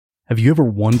Have you ever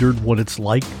wondered what it's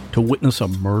like to witness a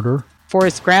murder?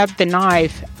 Forrest grabbed the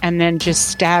knife and then just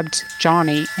stabbed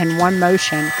Johnny in one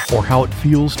motion. Or how it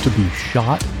feels to be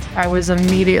shot? I was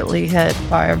immediately hit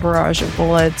by a barrage of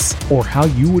bullets. Or how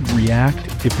you would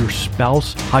react if your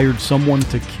spouse hired someone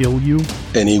to kill you?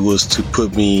 And he was to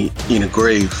put me in a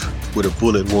grave with a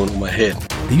bullet wound on my head.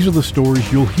 These are the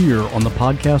stories you'll hear on the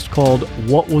podcast called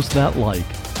What Was That Like?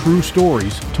 True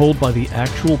stories told by the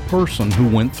actual person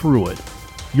who went through it.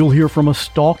 You'll hear from a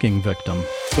stalking victim.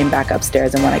 Came back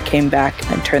upstairs, and when I came back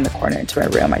and turned the corner into my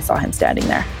room, I saw him standing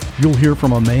there. You'll hear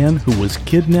from a man who was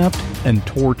kidnapped and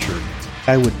tortured.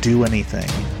 I would do anything,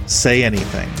 say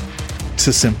anything,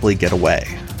 to simply get away.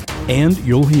 And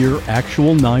you'll hear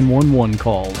actual 911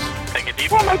 calls. Take a deep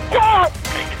breath. Oh my God!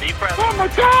 Take a deep breath. Oh my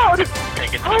God! Take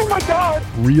a deep Oh my God!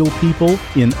 Real people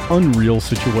in unreal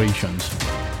situations.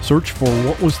 Search for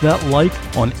What Was That Like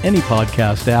on any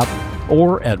podcast app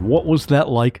or at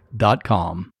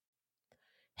whatwasthatlike.com.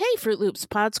 Hey, Fruit Loops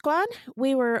Pod Squad.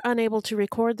 We were unable to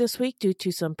record this week due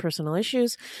to some personal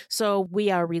issues, so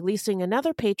we are releasing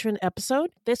another patron episode.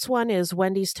 This one is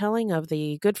Wendy's telling of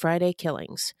the Good Friday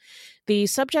killings. The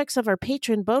subjects of our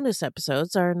patron bonus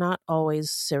episodes are not always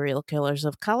serial killers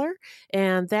of color,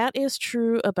 and that is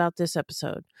true about this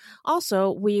episode.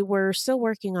 Also, we were still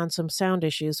working on some sound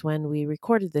issues when we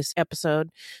recorded this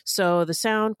episode, so the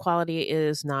sound quality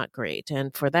is not great,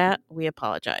 and for that, we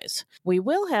apologize. We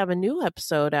will have a new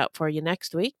episode out for you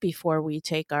next week before we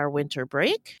take our winter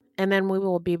break, and then we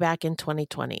will be back in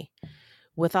 2020.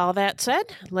 With all that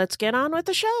said, let's get on with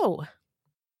the show.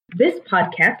 This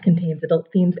podcast contains adult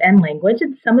themes and language,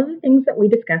 and some of the things that we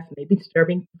discuss may be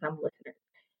disturbing to some listeners.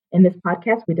 In this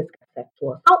podcast, we discuss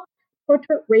sexual assault,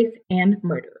 torture, race, and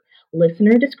murder.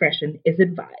 Listener discretion is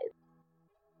advised.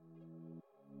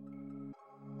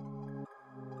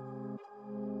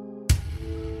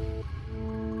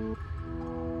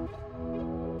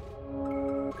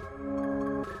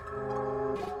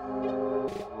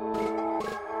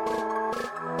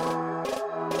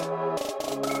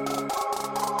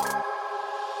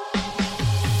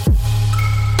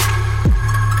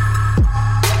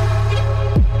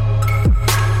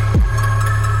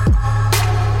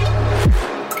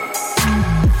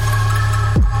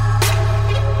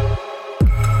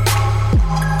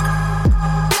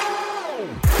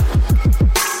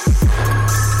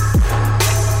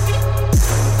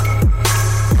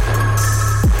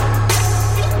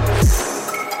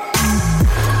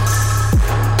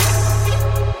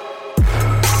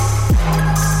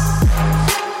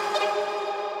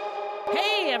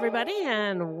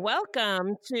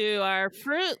 To our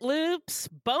Fruit Loops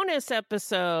bonus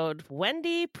episode,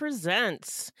 Wendy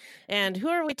Presents. And who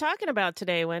are we talking about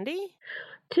today, Wendy?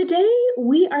 Today,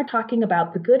 we are talking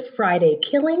about the Good Friday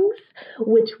killings,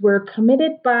 which were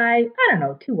committed by,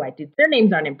 two white dudes. Their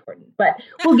names aren't important, but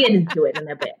we'll get into it in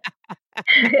a bit.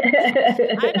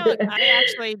 I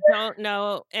actually don't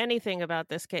know anything about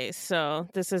this case, so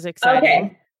this is exciting.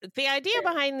 Okay. The idea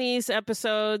behind these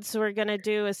episodes, we're going to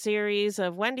do a series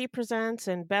of Wendy Presents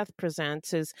and Beth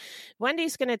Presents, is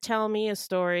Wendy's going to tell me a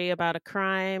story about a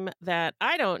crime that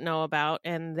I don't know about,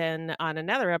 and then on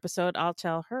another episode, I'll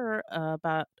tell her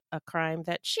about a crime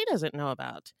that she doesn't know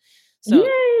about. So,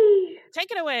 yay! Take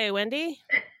it away, Wendy.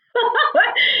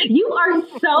 You are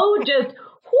so just...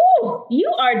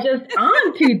 you are just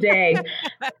on today.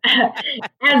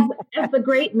 As the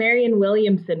great Marianne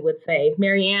Williamson would say,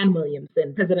 Marianne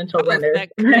Williamson, presidential runner. That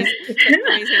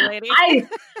crazy lady.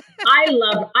 I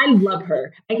love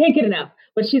her. I can't get enough.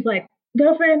 But she's like,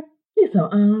 girlfriend, you're so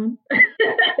on.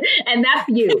 And that's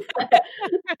you.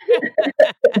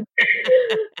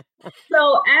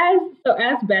 So as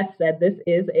Beth said, this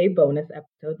is a bonus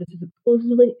episode. This is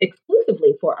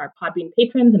exclusively for our Podbean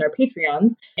patrons and our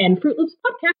Patreons. And Fruit Loops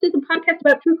Podcast is a podcast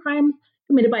about true crimes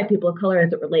committed by people of color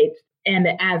as it relates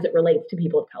to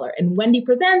people of color. And Wendy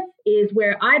Presents is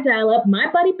where I dial up my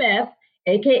buddy Beth,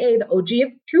 aka the OG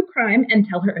of true crime, and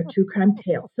tell her a true crime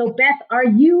tale. So Beth, are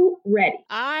you ready?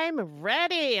 I'm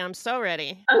ready. I'm so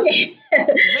ready. Okay. I'm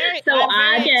very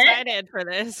excited for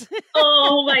this.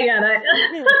 Oh my God.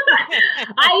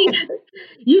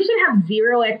 You should have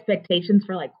zero expectations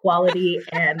for like quality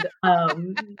and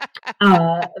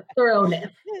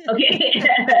thoroughness. Okay.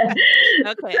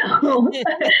 Okay. So,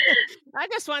 I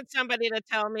just want somebody to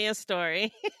tell me a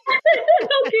story.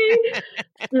 Okay.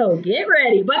 So get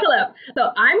ready. Buckle up.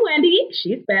 So I'm Wendy.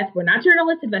 She's Beth. We're not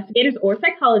journalists, investigators, or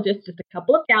psychologists, just a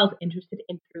couple of gals interested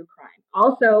in true crime.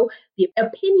 Also, the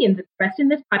opinions expressed in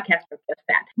this podcast are just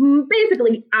that.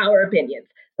 Basically, our opinions.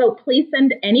 So please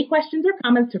send any questions or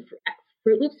comments to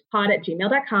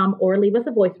fruitloopspod@gmail.com or leave us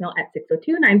a voicemail at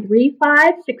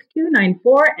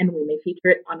 602-935-6294 and we may feature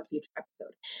it on a future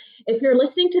episode. If you're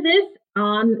listening to this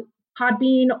on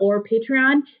Podbean or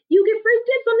Patreon, you get first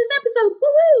dibs on this episode.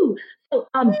 Woo-hoo! So,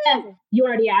 Beth, you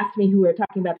already asked me who we were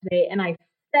talking about today, and I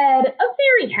said a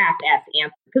very half-assed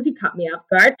answer because he caught me off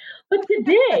guard. But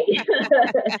today,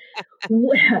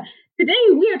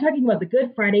 we are talking about the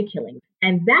Good Friday killings,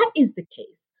 and that is the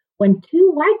case when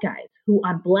two white guys who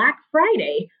on Black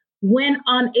Friday went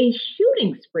on a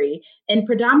shooting spree in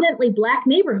predominantly Black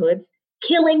neighborhoods,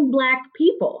 killing Black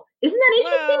people. Isn't that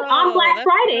interesting? Whoa, on Black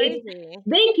Friday, crazy.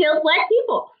 They killed Black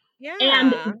people. Yeah.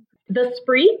 And the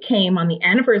spree came on the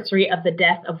anniversary of the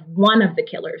death of one of the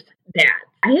killers' dads.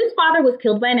 His father was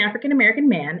killed by an African-American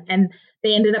man, and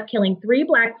they ended up killing 3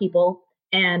 Black people,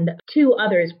 and 2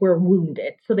 others were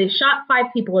wounded. So they shot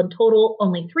 5 people in total.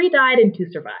 Only 3 died and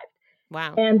 2 survived.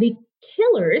 Wow. And the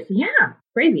killers,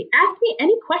 crazy. Ask me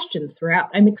any questions throughout.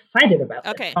 I'm excited about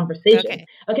this conversation.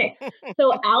 Okay.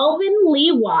 So Alvin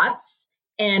Lee Watts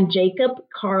and Jacob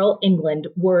Carl England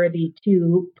were the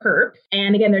 2 perps.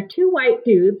 And again, they're 2 white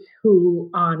dudes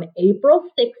who on April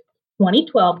 6th,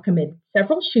 2012, committed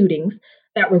several shootings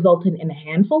that resulted in a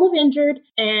handful of injured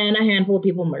and a handful of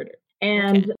people murdered.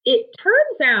 And it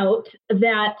turns out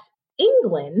that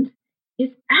England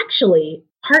is actually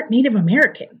part Native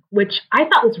American, which I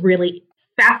thought was really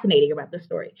fascinating about this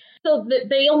story. So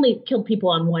they only killed people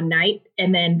on one night,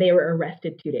 and then they were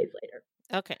arrested 2 days later.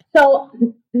 Okay. So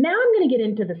now I'm going to get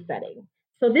into the setting.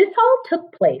 So this all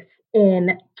took place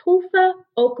in Tulsa,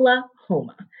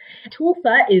 Oklahoma.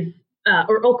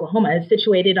 Oklahoma is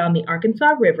situated on the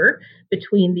Arkansas River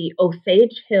between the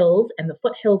Osage Hills and the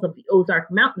foothills of the Ozark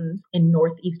Mountains in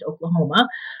northeast Oklahoma,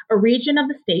 a region of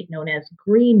the state known as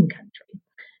Green Country,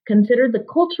 considered the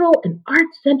cultural and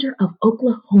arts center of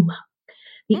Oklahoma.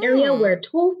 The area where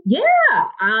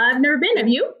I've never been. Have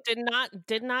you?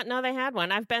 Did not know they had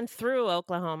one. I've been through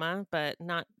Oklahoma, but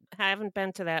haven't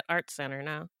been to that art center.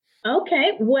 No.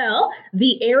 Okay, well,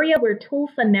 the area where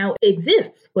Tulsa now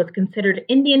exists was considered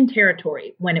Indian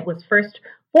territory when it was first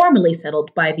formally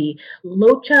settled by the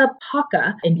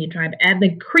Lochapaca Indian tribe and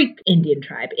the Creek Indian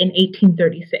tribe in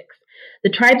 1836. The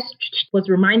tribe was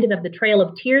reminded of the Trail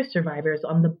of Tears survivors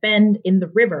on the bend in the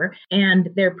river and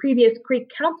their previous Creek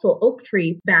Council oak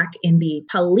tree back in the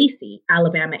Palisi,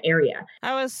 Alabama area.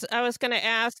 I was going to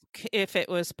ask if it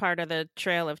was part of the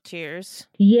Trail of Tears.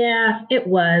 Yeah, it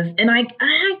was. And I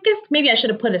guess maybe I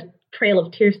should have put a Trail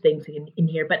of Tears things in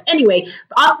here. But anyway,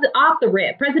 off the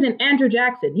rip, President Andrew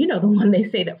Jackson, you know, the one they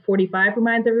say that 45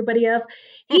 reminds everybody of,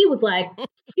 he was like,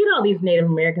 get all these Native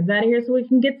Americans out of here so we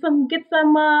can get some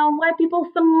white people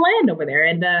some land over there,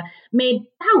 and made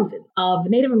thousands of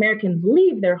Native Americans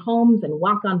leave their homes and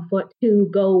walk on foot to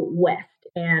go west.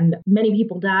 And many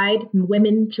people died,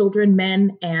 women, children,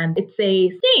 men, and it's a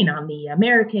stain on the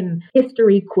American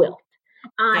history quilt.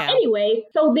 Anyway,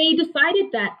 so they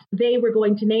decided that they were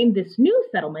going to name this new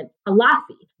settlement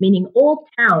Palasi, meaning old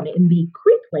town in the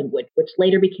Creek language, which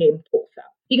later became Tulsa,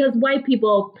 because white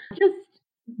people just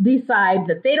decide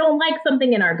that they don't like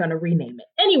something and are going to rename it.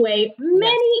 Anyway,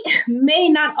 many may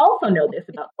not also know this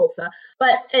about Tulsa,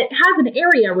 but it has an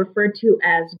area referred to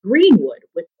as Greenwood,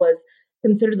 which was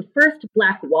considered the first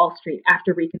Black Wall Street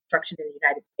after Reconstruction in the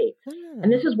United States.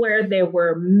 And this is where there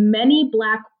were many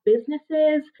Black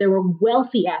businesses. There were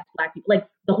wealthy-ass Black people. Like,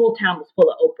 the whole town was full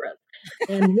of Oprahs.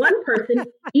 And one person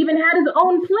even had his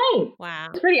own plane. Wow.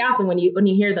 It's pretty awesome when you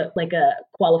hear a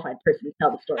qualified person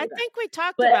tell the story. I think we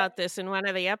talked about this in one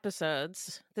of the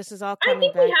episodes. This is all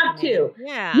coming back. I think we have too.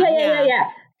 Yeah.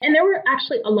 And there were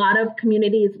actually a lot of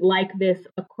communities like this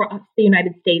across the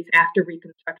United States after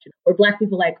Reconstruction, where Black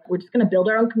people we're just going to build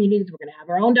our own communities. We're going to have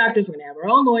our own doctors. We're going to have our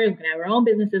own lawyers. We're going to have our own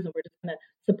businesses. And we're just going to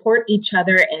support each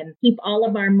other and keep all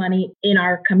of our money in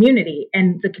our community.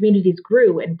 And the communities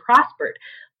grew and prospered.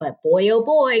 But boy, oh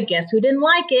boy, guess who didn't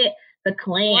like it? The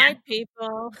Klan. White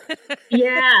people.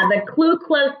 Yeah, the Ku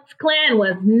Klux Klan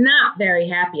was not very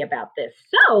happy about this.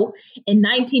 So in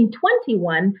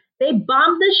 1921, they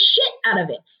bombed the shit out of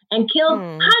it and killed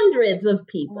hundreds of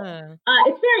people.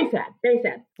 It's very sad, very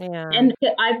sad. Yeah. And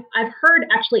I've heard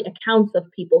actually accounts of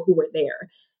people who were there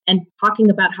and talking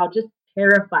about how just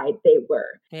terrified they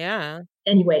were. Yeah.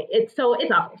 Anyway, it's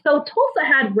awful. So Tulsa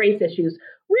had race issues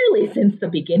really since the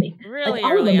beginning. Really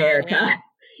all of America. On,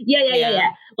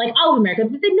 Yeah. Like all of America,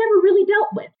 but they never really dealt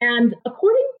with. And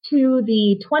according to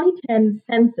the 2010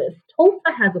 census,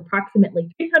 Tulsa has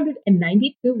approximately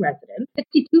 392 residents.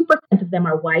 62% of them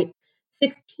are white,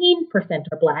 16%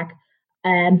 are Black,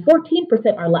 and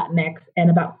 14% are Latinx, and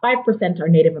about 5% are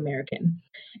Native American.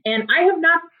 And I have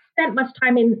not spent much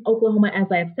time in Oklahoma, as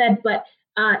I have said, but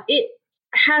it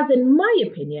has, in my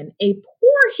opinion, a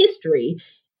poor history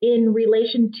in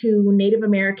relation to Native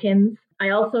Americans. I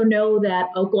also know that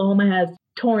Oklahoma has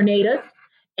tornadoes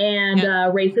and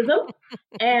racism.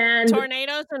 And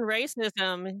tornadoes and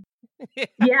racism.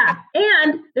 Yeah,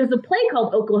 and there's a play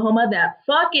called Oklahoma that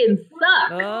fucking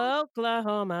sucks.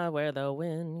 Oklahoma, where the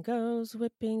wind goes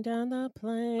whipping down the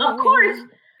plain. Of course,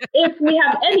 if we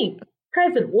have any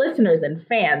present listeners and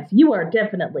fans, you are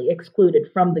definitely excluded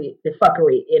from the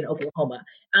fuckery in Oklahoma.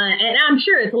 And I'm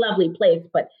sure it's a lovely place,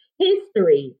 but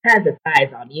history has its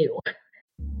eyes on you.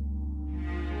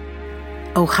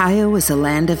 Ohio is a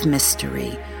land of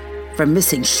mystery, from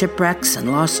missing shipwrecks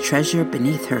and lost treasure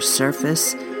beneath her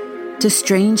surface to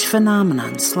strange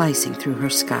phenomenon slicing through her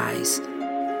skies.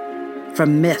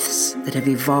 From myths that have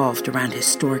evolved around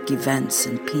historic events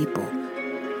and people,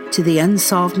 to the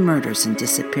unsolved murders and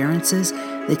disappearances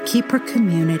that keep her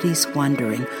communities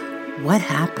wondering what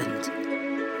happened.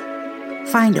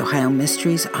 Find Ohio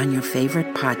Mysteries on your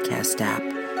favorite podcast app,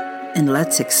 and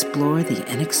let's explore the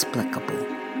inexplicable.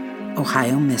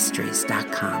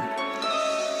 OhioMysteries.com.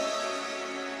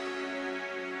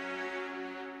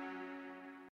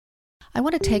 I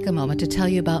want to take a moment to tell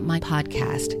you about my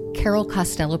podcast, Carol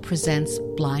Costello Presents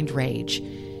Blind Rage.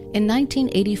 In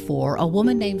 1984, a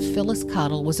woman named Phyllis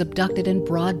Cottle was abducted in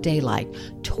broad daylight,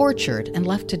 tortured, and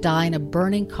left to die in a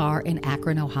burning car in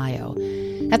Akron, Ohio.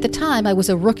 At the time, I was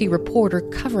a rookie reporter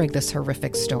covering this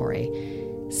horrific story.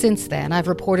 Since then, I've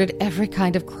reported every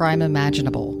kind of crime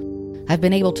imaginable. I've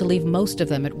been able to leave most of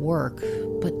them at work,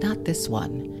 but not this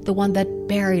one, the one that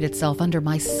buried itself under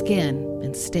my skin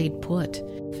and stayed put.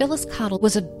 Phyllis Cottle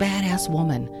was a badass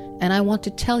woman, and I want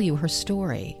to tell you her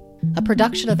story. A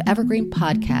production of Evergreen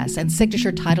Podcasts and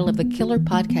signature title of the Killer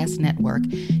Podcast Network,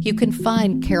 you can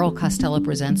find Carol Costello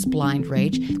Presents Blind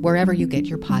Rage wherever you get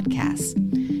your podcasts.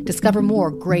 Discover more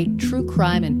great true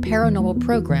crime and paranormal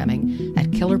programming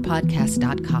at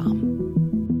killerpodcast.com.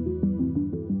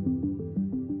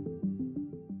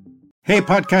 Hey,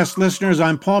 podcast listeners,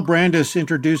 I'm Paul Brandis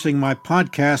introducing my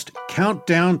podcast,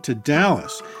 Countdown to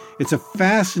Dallas. It's a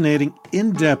fascinating,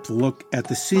 in-depth look at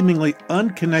the seemingly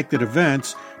unconnected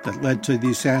events that led to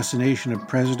the assassination of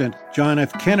President John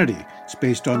F. Kennedy. It's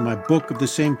based on my book of the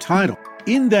same title.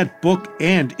 In that book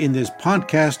and in this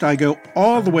podcast, I go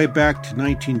all the way back to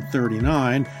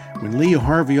 1939, when Lee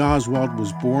Harvey Oswald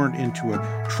was born into a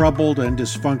troubled and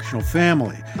dysfunctional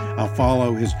family. I'll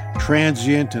follow his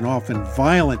transient and often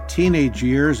violent teenage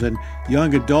years and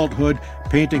young adulthood,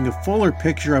 painting a fuller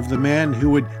picture of the man who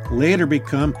would later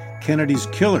become Kennedy's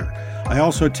killer. I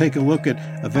also take a look at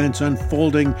events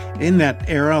unfolding in that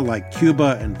era, like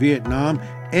Cuba and Vietnam,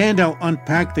 and I'll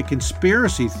unpack the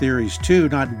conspiracy theories too,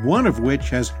 not one of which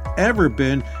has ever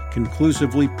been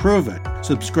conclusively proven.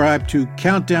 Subscribe to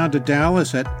Countdown to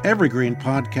Dallas at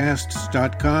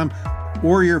evergreenpodcasts.com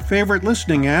or your favorite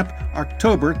listening app,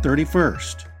 October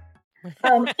 31st.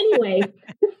 Anyway,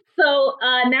 so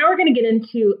now we're going to get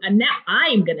into, now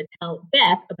I'm going to tell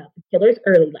Beth about the killer's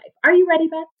early life. Are you ready,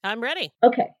 Beth? I'm ready.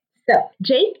 Okay, so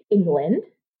Jake England,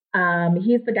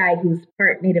 he's the guy who's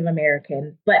part Native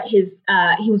American, but he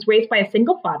was raised by a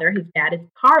single father. His dad is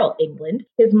Carl England.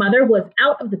 His mother was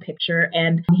out of the picture,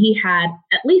 and he had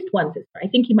at least one sister. I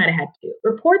think he might have had two.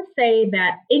 Reports say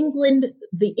that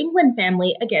the England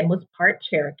family, again, was part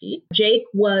Cherokee. Jake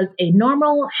was a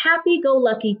normal,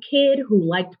 happy-go-lucky kid who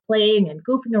liked playing and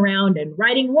goofing around and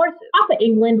riding horses. Papa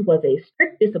England was a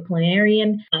strict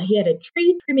disciplinarian. He had a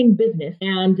tree trimming business,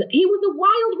 and he was a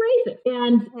wild racist.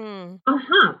 And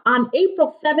on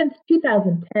April 7th,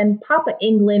 2010, Papa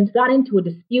England got into a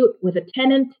dispute with a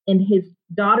tenant in his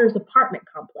daughter's apartment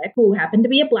complex, who happened to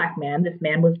be a black man. This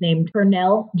man was named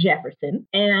Pernell Jefferson.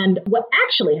 And what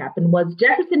actually happened was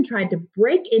Jefferson tried to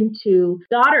break into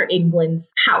daughter England's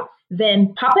house.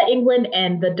 Then Papa England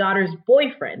and the daughter's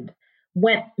boyfriend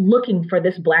went looking for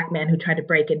this black man who tried to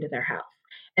break into their house.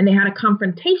 And they had a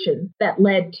confrontation that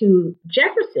led to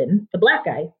Jefferson, the black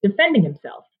guy, defending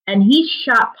himself. And he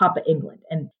shot Papa England.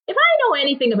 And if I know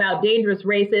anything about dangerous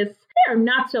racists, they are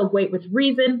not so great with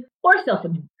reason or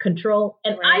self-control.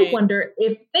 And right. I wonder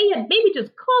if they had maybe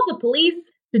just called the police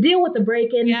to deal with the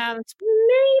break-in,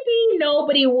 maybe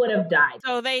nobody would have died.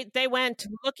 So they went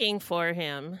looking for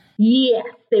him. Yes,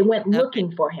 they went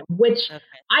looking for him, which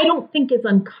I don't think is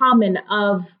uncommon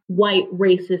of white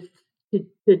racists to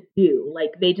do.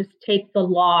 Like they just take the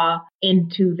law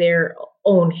into their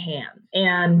own hands.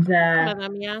 And Some of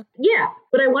them, yeah. yeah,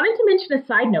 but I wanted to mention a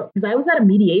side note because I was at a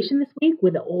mediation this week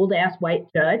with an old ass white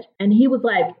judge, and he was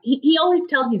like, he always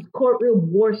tells these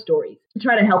courtroom war stories to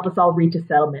try to help us all reach a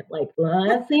settlement. Like, well,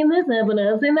 I've seen this happen,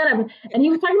 I've seen that happen. And he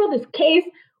was talking about this case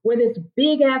where this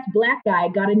big ass black guy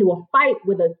got into a fight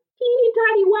with a teeny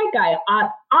tiny white guy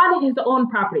on his own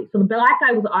property. So the black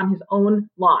guy was on his own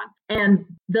lawn, and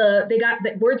the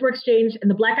words were exchanged, and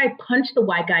the black guy punched the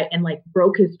white guy and like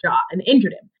broke his jaw and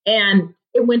injured him. And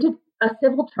it went to a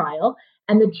civil trial,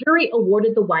 and the jury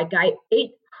awarded the white guy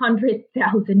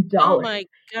 $800,000. Oh my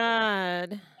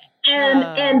God.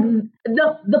 And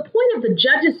the point of the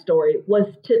judge's story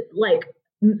was to like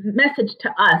message to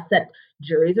us that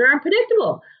juries are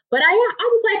unpredictable. But I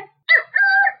was like,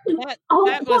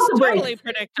 that was totally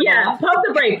predictable. Yeah, pump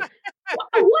the brakes.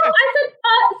 Well, I said,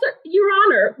 sir, Your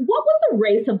Honor, what was the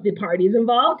race of the parties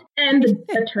involved and the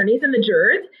attorneys and the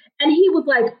jurors? And he was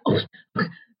like, oh, that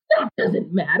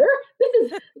doesn't matter.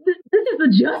 This is the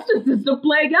justice system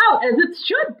playing out as it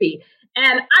should be.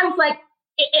 And I was like,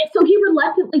 so he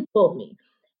reluctantly told me.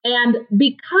 And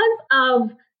because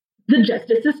of the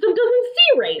justice system doesn't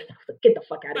see race. Get the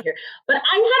fuck out of here. But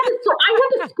I had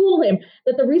to school him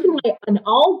that the reason why an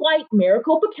all-white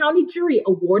Maricopa County jury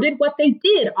awarded what they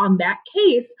did on that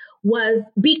case was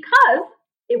because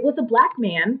it was a black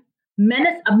man,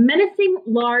 a menacing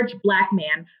large black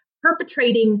man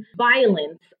perpetrating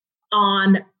violence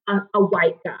on a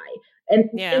white guy. And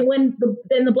when the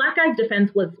black guy's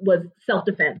defense was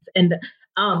self-defense, and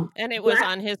it was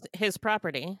on his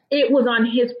property. It was on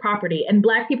his property, and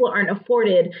black people aren't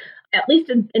afforded, at least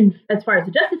in as far as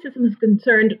the justice system is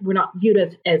concerned, we're not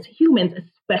viewed as humans,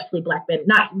 especially black men,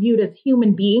 not viewed as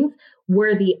human beings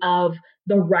worthy of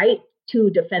the right to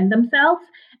defend themselves.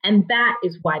 And that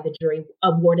is why the jury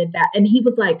awarded that. And he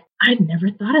was like, I'd never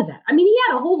thought of that. I mean, he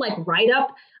had a whole like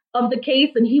write-up of the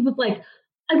case, and he was like,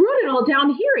 I wrote it all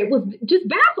down here. It was just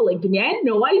baffling to me. I had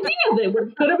no idea that it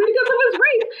was going to be because of his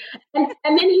race.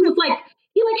 And then he was like,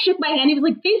 he like shook my hand. He was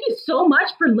like, thank you so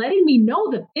much for letting me know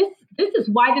that this is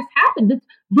why this happened. This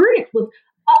verdict was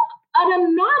an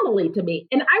anomaly to me.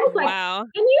 And I was like, wow.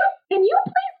 Can you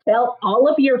please tell all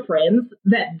of your friends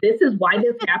that this is why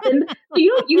this happened? So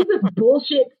you don't use this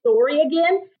bullshit story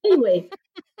again? Anyway.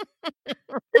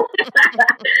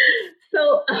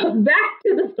 So back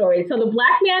to the story. So the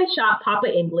black man shot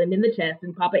Papa England in the chest,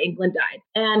 and Papa England died.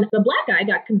 And the black guy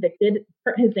got convicted.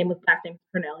 His last name was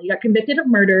Purnell. He got convicted of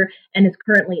murder and is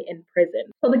currently in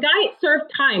prison. So the guy served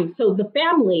time. So the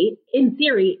family, in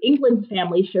theory, England's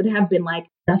family should have been like,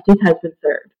 justice has been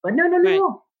served. But no. Right.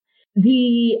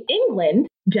 The England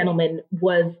gentleman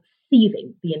was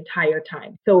seething the entire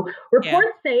time. So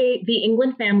reports say the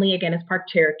England family, again, is Park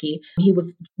Cherokee.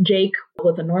 Jake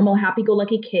was a normal,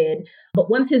 happy-go-lucky kid. But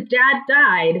once his dad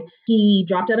died, he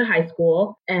dropped out of high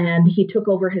school and he took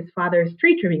over his father's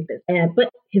tree trimming business. But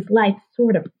his life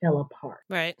sort of fell apart.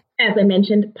 Right. As I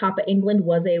mentioned, Papa England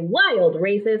was a wild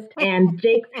racist, and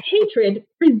Jake's hatred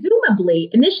presumably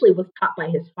initially was taught by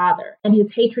his father. And his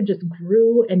hatred just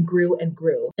grew and grew and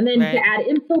grew. And then to add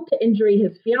insult to injury,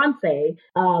 his fiance,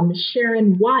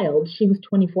 Sharon Wild, she was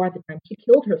 24 at the time, she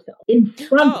killed herself in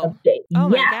front of Jake. Oh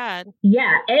my God.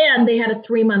 Yeah, and they had a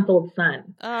 3-month-old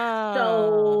son. Oh.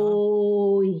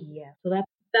 So that's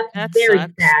very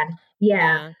sad.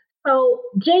 Yeah. So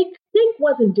Jake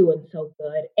wasn't doing so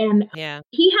good. And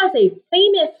he has a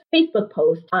famous Facebook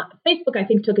post. Facebook, I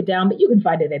think, took it down, but you can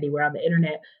find it anywhere on the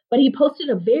internet. But he posted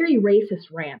a very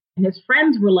racist rant. And his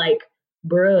friends were like,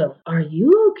 bruh, are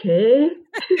you okay?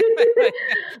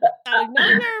 No,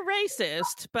 you're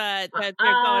racist, but you're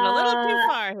going a little too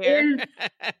far here.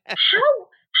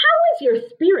 How is your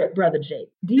spirit, Brother Jake?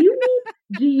 Do you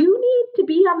need to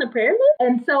be on the prayer list?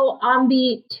 And so on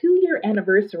the 2-year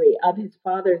anniversary of his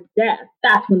father's death,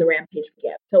 that's when the rampage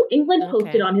began. So England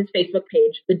posted on his Facebook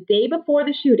page the day before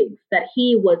the shootings that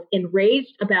he was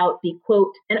enraged about the,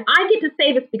 quote, and I get to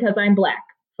say this because I'm black,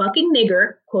 fucking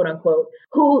nigger, quote unquote,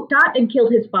 who shot and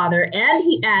killed his father. And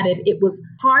he added it was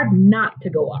hard not to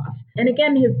go off. And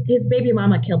again, his baby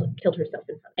mama killed herself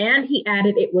in front. And he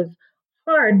added it was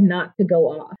hard not to go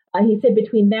off. He said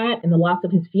between that and the loss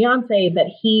of his fiance that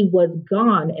he was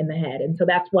gone in the head. And so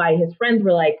that's why his friends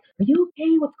were like, are you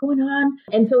okay? What's going on?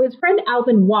 And so his friend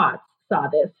Alvin Watts saw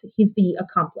this. He's the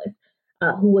accomplice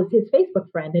who was his Facebook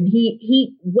friend. And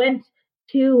he went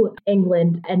to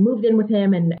England and moved in with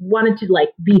him and wanted to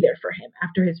like be there for him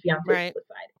after his fiance's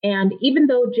suicide. And even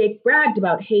though Jake bragged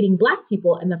about hating black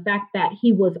people and the fact that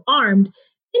he was armed,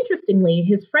 interestingly,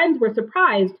 his friends were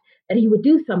surprised that he would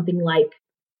do something like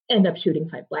end up shooting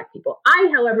 5 Black people.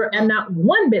 I, however, am not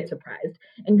one bit surprised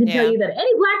and can tell you that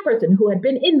any Black person who had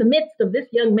been in the midst of this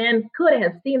young man could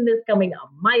have seen this coming a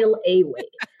mile away.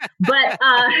 But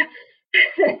and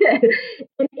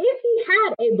if he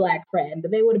had a Black friend,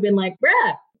 they would have been like,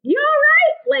 bruh, you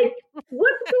all right? Like,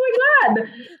 what's going on?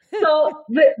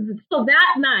 So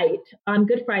that night on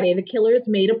Good Friday, the killers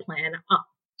made a plan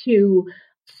to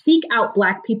seek out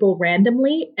Black people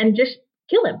randomly and just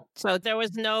kill him. So there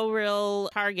was no real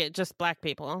target, just Black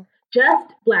people.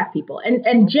 Just Black people.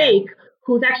 And Jake,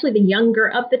 who's actually the younger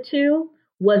of the two,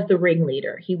 was the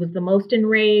ringleader. He was the most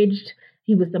enraged.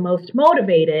 He was the most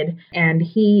motivated. And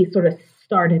he sort of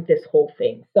started this whole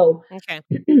thing. So,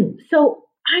 so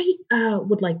I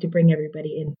would like to bring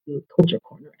everybody into Culture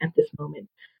Corner at this moment.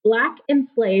 Black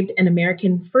enslaved and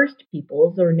American First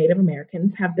Peoples, or Native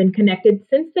Americans, have been connected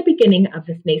since the beginning of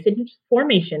this nascent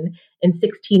formation in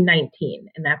 1619.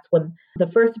 And that's when the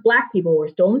first Black people were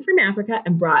stolen from Africa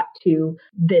and brought to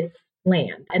this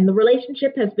land. And the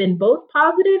relationship has been both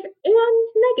positive and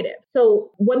negative.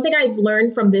 So one thing I've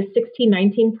learned from this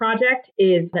 1619 project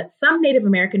is that some Native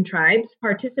American tribes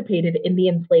participated in the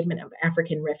enslavement of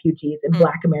African refugees and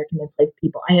Black American enslaved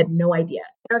people. I had no idea.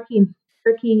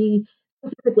 Turkey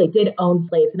specifically did own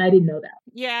slaves, and I didn't know that.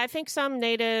 Yeah, I think some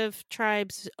Native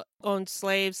tribes owned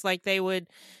slaves, like they would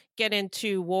get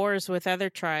into wars with other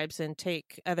tribes and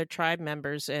take other tribe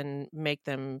members and make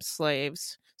them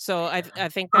slaves. So I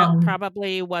think that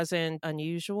probably wasn't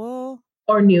unusual.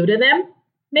 Or new to them,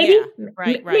 maybe? Yeah,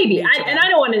 right. Maybe.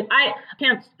 I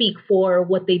can't speak for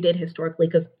what they did historically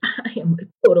because I am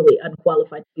totally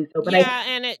unqualified to do so. But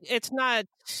and it's not,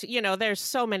 there's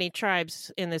so many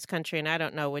tribes in this country, and I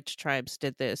don't know which tribes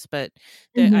did this, but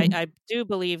I do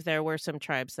believe there were some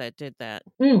tribes that did that.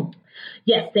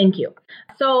 Yes, thank you.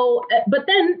 So, but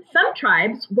then some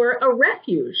tribes were a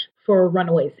refuge for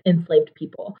runaway enslaved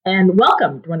people and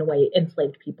welcomed runaway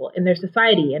enslaved people in their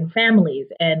society and families.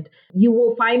 And you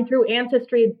will find through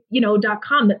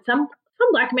Ancestry.com that some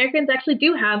Black Americans actually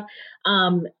do have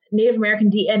Native American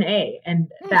DNA,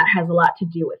 and that has a lot to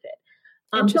do with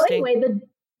it. So anyway,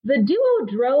 the duo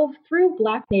drove through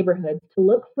Black neighborhoods to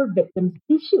look for victims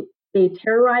to shoot. They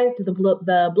terrorized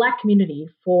the Black community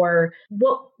for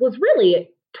what was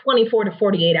really 24 to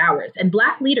 48 hours, and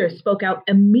Black leaders spoke out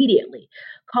immediately,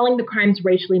 calling the crimes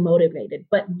racially motivated.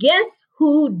 But guess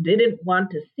who didn't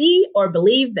want to see or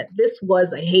believe that this was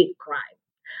a hate crime?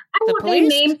 I won't name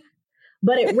names,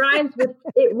 but it rhymes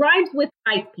with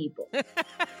white people.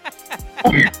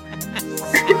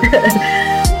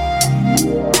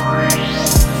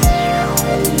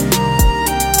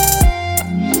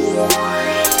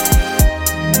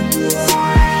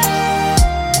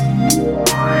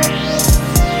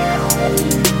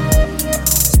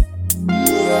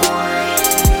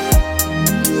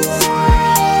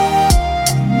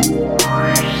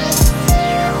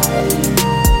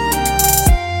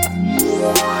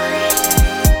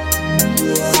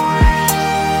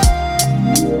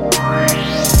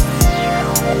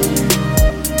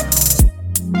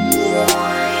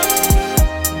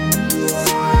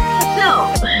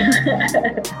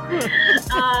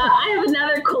 I have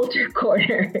another Culture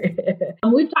Corner.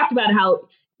 We've talked about how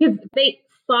they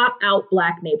sought out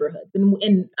Black neighborhoods. And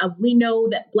we know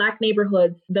that Black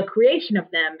neighborhoods, the creation of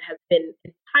them has been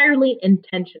entirely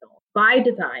intentional by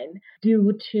design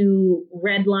due to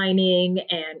redlining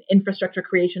and infrastructure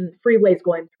creation, freeways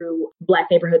going through Black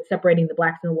neighborhoods, separating the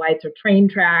Blacks and the whites, or train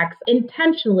tracks.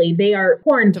 Intentionally, they are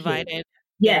quarantined. Divided.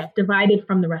 Yes, divided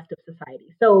from the rest of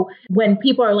society. So when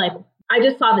people are like, I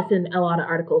just saw this in a lot of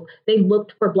articles, they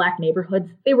looked for Black neighborhoods.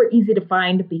 They were easy to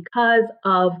find because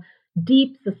of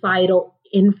deep societal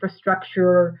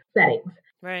infrastructure settings.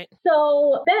 Right.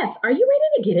 So, Beth, are you ready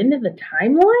to get into the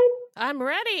timeline? I'm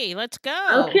ready. Let's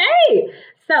go. Okay.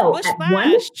 So,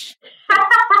 Splash.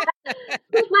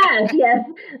 Splash, yes.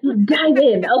 Dive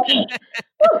in. Okay.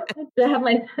 Do I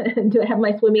have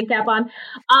my swimming cap on?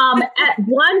 At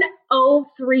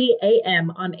 1:03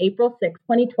 a.m. on April 6,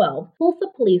 2012, Tulsa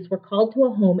police were called to a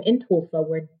home in Tulsa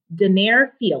where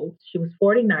Denair Fields, she was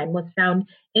 49, was found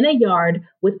in a yard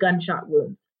with gunshot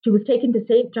wounds. She was taken to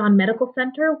St. John Medical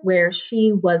Center where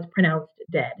she was pronounced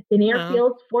dead. Denair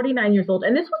Fields, 49 years old.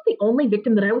 And this was the only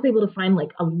victim that I was able to find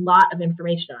like a lot of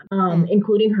information on,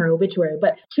 including her obituary.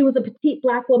 But she was a petite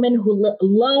Black woman who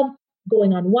loved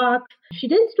going on walks. She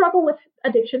did struggle with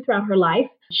addiction throughout her life.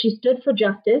 She stood for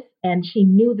justice and she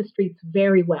knew the streets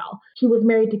very well. She was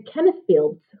married to Kenneth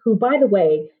Fields, who, by the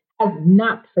way, has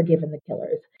not forgiven the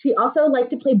killers. She also liked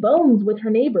to play bones with her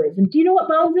neighbors. And do you know what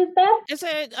bones is, Beth? Is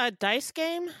it a dice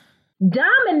game?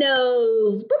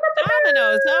 Dominoes.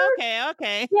 Dominoes.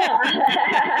 Okay. Yeah.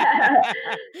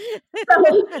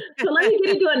 So let me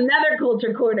get into another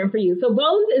culture corner for you. So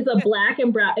Bones is a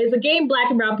game black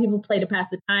and brown people play to pass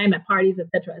the time at parties,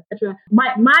 etc., etc.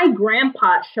 My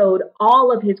grandpa showed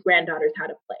all of his granddaughters how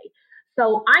to play.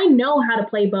 So I know how to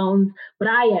play Bones, but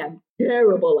I am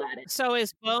terrible at it. So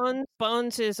is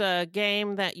Bones is a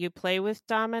game that you play with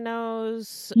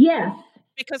dominoes? Yes.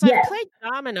 Because I've played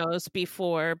dominoes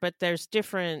before, but there's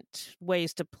different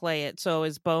ways to play it. So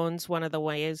is Bones one of the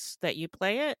ways that you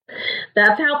play it?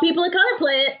 That's how people of color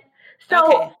play it.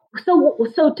 So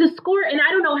to score, and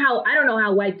I don't know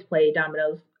how whites play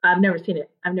dominoes. I've never seen it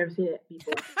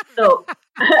before. So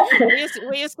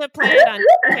we used to play it on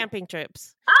camping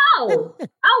trips. Oh,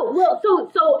 well,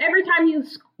 so every time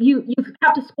you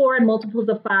have to score in multiples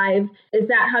of 5. Is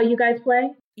that how you guys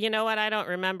play? You know what? I don't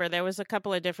remember. There was a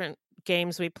couple of different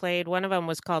games we played. One of them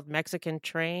was called Mexican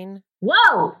Train.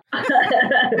 Whoa!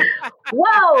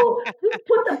 Whoa!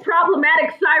 Put the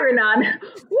problematic siren on.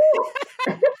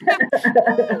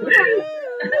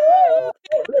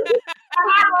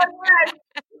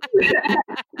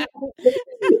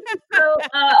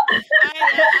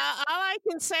 All I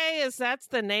can say is that's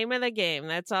the name of the game.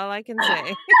 That's all I can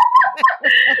say.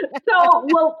 So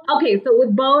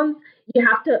with Bones, you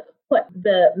have to put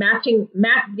the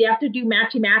you have to do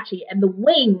matchy, and the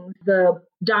wings, the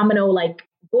domino like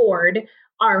board,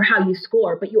 are how you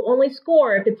score, but you only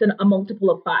score if it's a multiple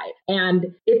of 5.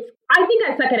 And I think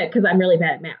I suck at it because I'm really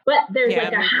bad at math. But there's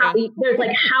there's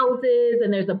like houses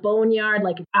and there's a boneyard.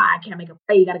 Like I can't make a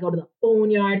play. You got to go to the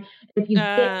boneyard. If you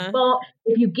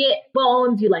get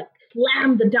Bones, you like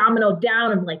slam the domino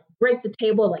down and like break the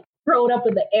table, like throw it up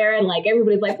in the air, and like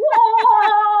everybody's like,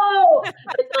 whoa!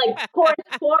 It's like course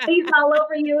 40s all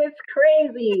over you. It's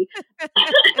crazy.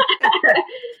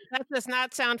 That does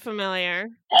not sound familiar.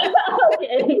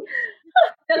 Okay.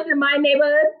 Just in my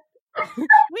neighborhood.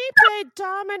 We played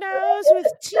dominoes with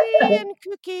tea and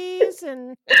cookies,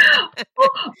 and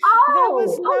there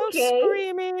was no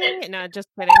screaming. No, just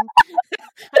kidding.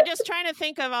 I'm just trying to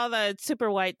think of all the super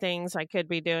white things I could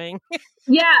be doing.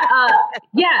 Yeah.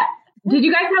 Did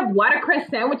you guys have watercress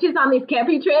sandwiches on these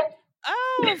camping trips?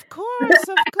 Oh, of course.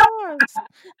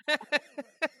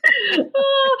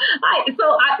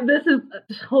 This is a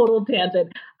total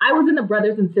tangent. I was in the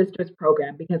Brothers and Sisters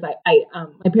program because my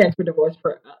parents were divorced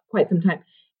for quite some time,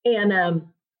 and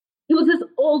it was this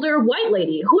older white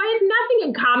lady who I had nothing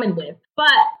in common with,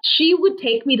 but she would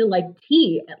take me to like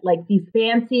tea at like these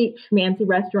fancy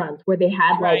restaurants where they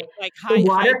had like high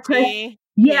tea.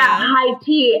 High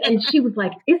tea, and she was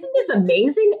like, "Isn't this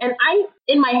amazing?" And I,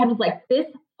 in my head, was like, "This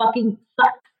fucking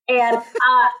sucks." And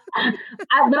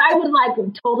but I would like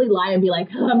totally lie and be like,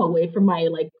 I'm away from my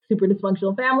like super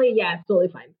dysfunctional family. Yeah, it's totally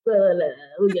fine.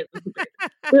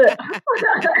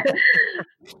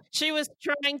 She was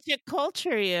trying to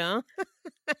culture you.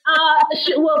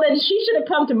 Then she should have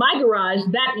come to my garage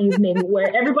that evening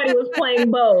where everybody was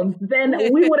playing Bones. Then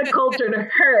we would have cultured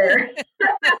her.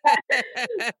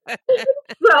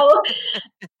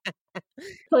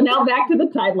 So now back to the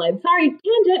timeline. Sorry,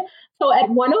 tangent. So at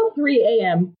 1:03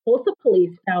 a.m., Tulsa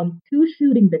police found 2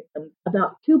 shooting victims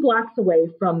about 2 blocks away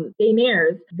from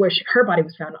Daenerys, where her body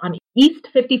was found on East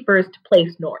 51st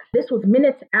Place North. This was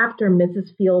minutes after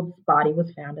Mrs. Fields' body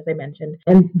was found, as I mentioned,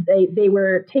 and they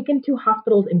were taken to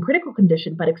hospitals in critical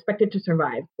condition but expected to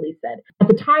survive, police said. At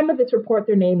the time of this report,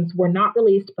 their names were not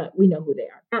released, but we know who they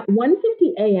are. At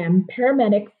 1:50 a.m.,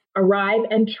 paramedics arrive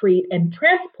and treat and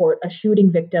transport a shooting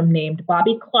victim named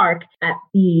Bobby Clark at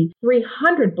the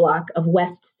 300 block of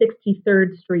West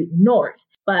 63rd Street North,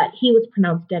 but he was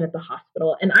pronounced dead at the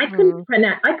hospital. And I couldn't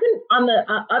on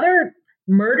the other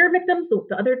murder victims,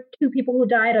 the other 2 people who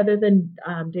died other than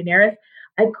Daenerys,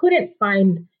 I couldn't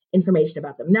find information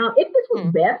about them. Now, if this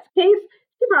was Beth's case,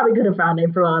 she probably could have found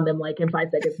info on them like in 5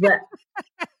 seconds. But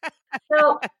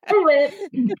so anyway.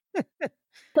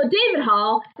 So David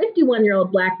Hall,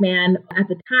 51-year-old black man at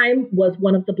the time, was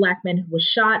one of the black men who was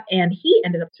shot, and he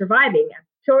ended up surviving.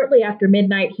 Shortly after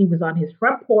midnight, he was on his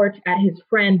front porch at his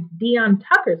friend Dion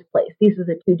Tucker's place. These are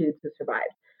the 2 dudes who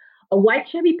survived. A white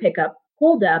Chevy pickup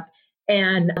pulled up,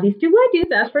 and these 2 white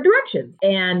dudes asked for directions.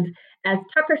 And as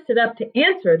Tucker stood up to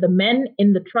answer, the men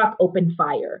in the truck opened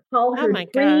fire. Hall heard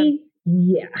 3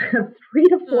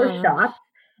 to 4 shots,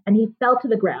 and he fell to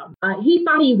the ground. He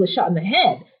thought he was shot in the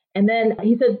head. And then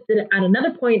he said that at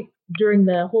another point during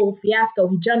the whole fiasco,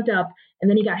 he jumped up and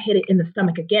then he got hit in the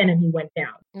stomach again and he went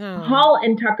down. Oh. Hall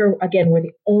and Tucker, again, were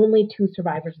the only 2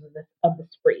 survivors of the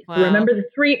spree. Wow. So remember, the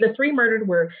three murdered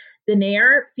were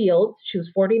Daenerys Fields, she was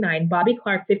 49, Bobby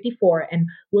Clark, 54, and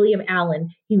William Allen,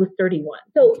 he was 31.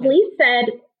 So police said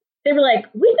They were like,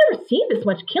 we've never seen this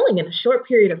much killing in a short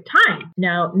period of time.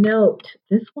 Now, note,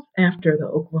 this was after the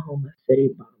Oklahoma City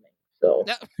bombing. So,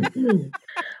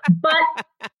 but,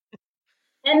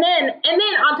 and then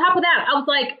on top of that, I was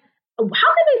like, how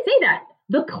can they say that?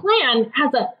 The Klan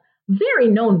has a very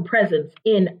known presence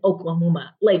in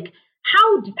Oklahoma. Like,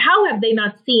 how have they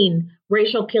not seen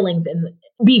racial killings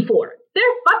before? They're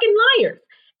fucking liars.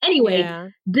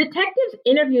 Anyway, detectives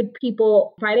interviewed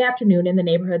people Friday afternoon in the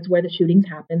neighborhoods where the shootings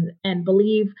happened and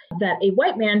believe that a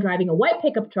white man driving a white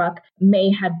pickup truck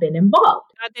may have been involved.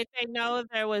 Did they know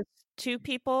there was two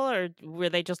people, or were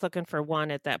they just looking for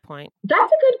one at that point?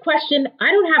 That's a good question.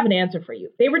 I don't have an answer for you.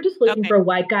 They were just looking for a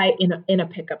white guy in a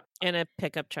pickup. In a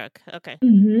pickup truck. Okay.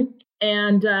 Mm-hmm.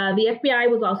 And the FBI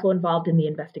was also involved in the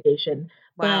investigation.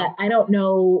 Wow. But I don't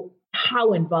know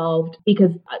how involved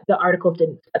because the articles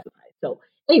didn't specify. So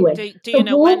anyway, do you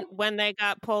know when they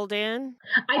got pulled in?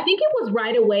 I think it was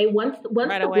right away. Once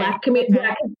right the away. Black community,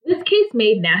 this case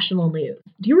made national news.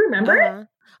 Do you remember it?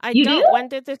 I you don't. Do? When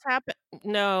did this happen?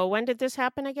 No. When did this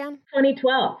happen again?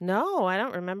 2012. No, I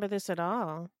don't remember this at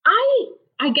all.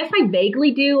 I guess I vaguely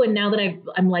do, and now that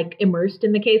I'm like immersed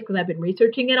in the case because I've been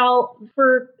researching it all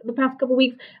for the past couple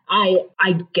weeks, I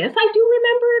guess I do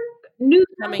remember news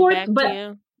reports,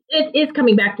 but it is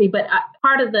coming back to me. But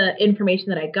part of the information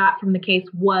that I got from the case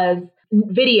was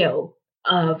video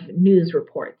of news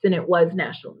reports, and it was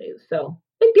national news, so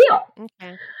big deal.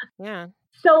 Okay, yeah.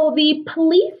 So the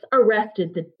police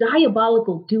arrested the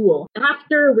diabolical duo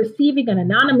after receiving an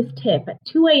anonymous tip at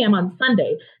 2 a.m. on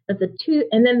Sunday that the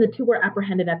two were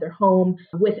apprehended at their home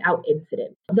without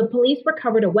incident. The police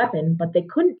recovered a weapon, but they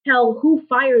couldn't tell who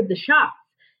fired the shots.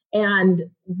 And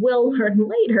we'll learn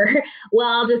later. Well,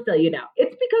 I'll just tell you now.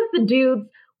 It's because the dudes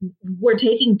were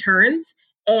taking turns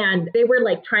and they were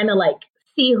like trying to like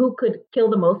see who could kill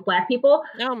the most Black people.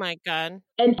 Oh my God.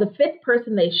 And the fifth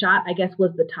person they shot, I guess,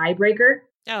 was the tiebreaker.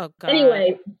 Oh God.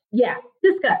 Anyway, yeah,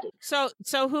 disgusting.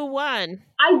 So who won?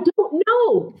 I don't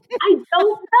know. I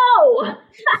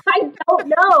don't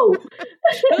know.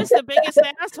 Who's the biggest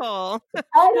asshole? Who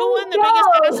won the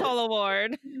biggest asshole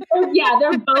award? Yeah,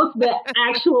 they're both the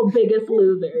actual biggest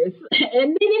losers.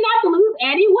 And they didn't have to lose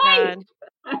anyway.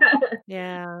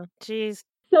 Yeah, jeez.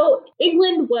 So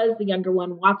England was the younger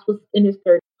one. Watts was in his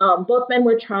third. Both men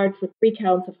were charged with 3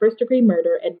 counts of first-degree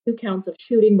murder and 2 counts of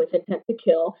shooting with intent to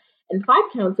kill, and 5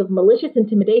 counts of malicious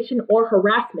intimidation or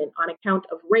harassment on account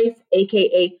of race,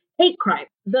 aka hate crime.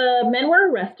 The men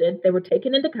were arrested. They were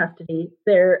taken into custody.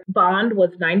 Their bond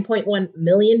was $9.1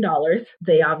 million.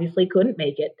 They obviously couldn't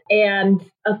make it. And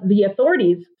the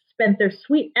authorities spent their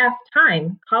sweet-ass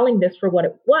time calling this for what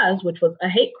it was, which was a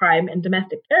hate crime and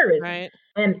domestic terrorism. Right.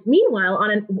 And meanwhile,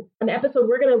 on an episode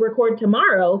we're going to record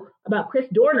tomorrow about Chris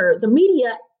Dorner, the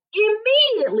media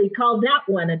immediately called that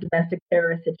one a domestic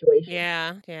terrorist situation.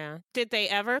 Yeah. Did they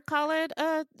ever call it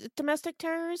domestic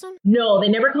terrorism? No, they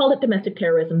never called it domestic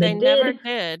terrorism. They never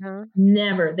did, huh?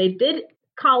 Never. They did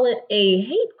call it a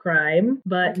hate crime,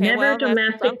 but never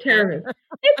domestic terrorism.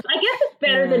 I guess it's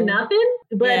better than nothing,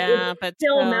 but it's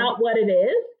still not what it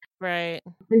is. Right.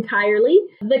 Entirely.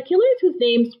 The killers, whose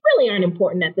names really aren't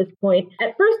important at this point,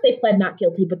 at first they pled not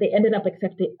guilty, but they ended up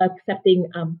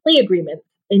accepting plea agreements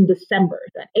in December,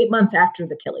 8 months after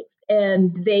the killing.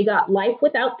 And they got life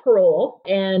without parole,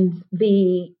 and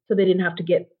so they didn't have to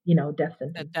get, death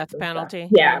sentence. The death penalty.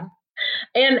 Yeah.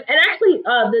 And actually,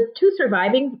 the 2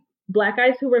 surviving Black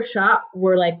guys who were shot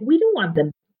were like, we don't want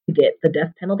them to get the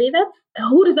death penalty.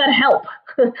 Who does that help?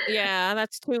 Yeah,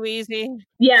 that's too easy.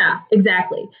 Yeah,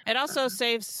 exactly. It also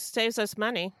saves us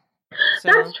money.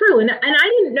 So. That's true, and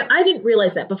I didn't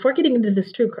realize that before getting into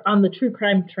this on the true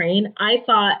crime train. I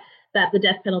thought that the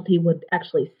death penalty would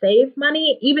actually save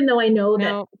money, even though I know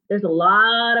that there's a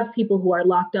lot of people who are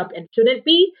locked up and shouldn't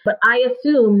be. But I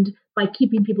assumed by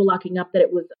keeping people locking up that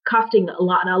it was costing a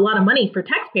lot of money for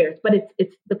taxpayers, but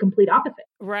it's the complete opposite.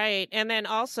 Right. And then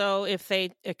also if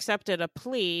they accepted a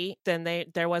plea, then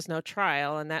there was no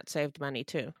trial, and that saved money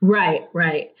too. Right.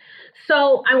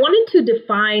 So I wanted to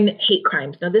define hate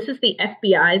crimes. Now, this is the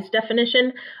FBI's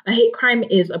definition. A hate crime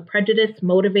is a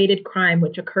prejudice-motivated crime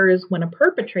which occurs when a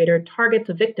perpetrator targets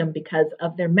a victim because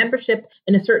of their membership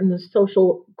in a certain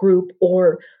social group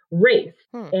or race.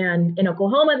 And in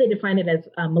Oklahoma, they define it as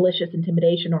malicious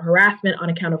intimidation or harassment on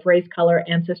account of race, color,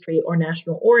 ancestry, or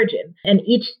national origin. And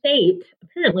each state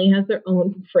apparently has their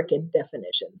own frickin'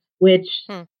 definition, which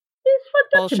is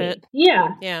fucked up to me.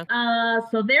 Yeah.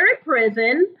 So they're in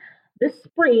prison. This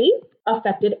spree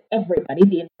affected everybody,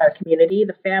 the entire community,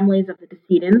 the families of the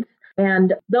decedents,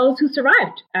 and those who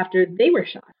survived after they were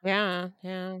shot. Yeah.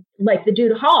 Like the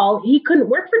dude Hall, he couldn't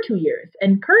work for 2 years,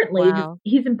 and currently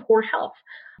he's in poor health.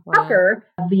 Tucker,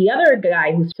 the other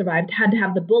guy who survived, had to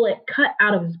have the bullet cut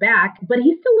out of his back, but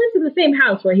he still lives in the same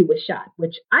house where he was shot,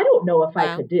 which I don't know if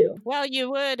I could do. Well,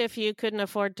 you would if you couldn't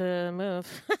afford to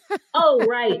move. Oh,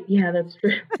 right. Yeah, that's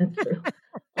true. That's true.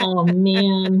 Oh,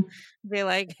 man. Be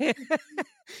like, yeah,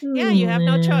 you have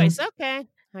no choice. Okay.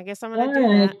 I guess I'm going to do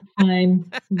that.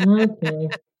 Fine. Okay.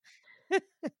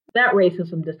 That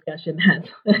racism discussion has,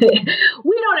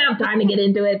 we don't have time to get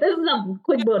into it. This is a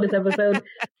quick bonus episode.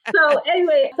 So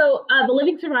anyway, the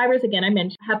living survivors, again, I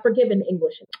mentioned, have forgiven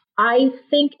English. I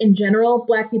think in general,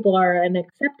 Black people are an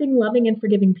accepting, loving, and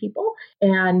forgiving people.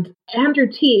 And Andrew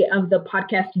T. of the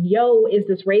podcast, Yo, Is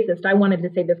This Racist? I wanted to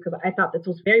say this because I thought this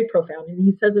was very profound. And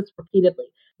he says this repeatedly.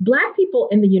 Black people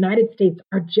in the United States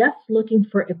are just looking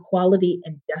for equality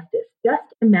and justice.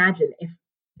 Just imagine if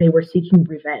they were seeking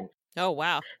revenge. Oh,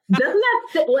 wow. Isn't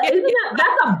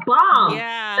that's a bomb?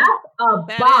 Yeah. That's a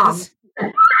bomb.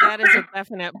 That is a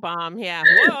definite bomb. Yeah.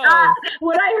 Whoa.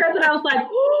 When I heard that, I was like,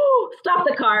 "Ooh, stop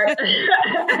the car."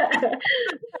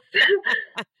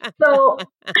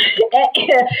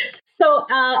 So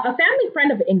a family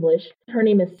friend of English, her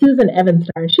name is Susan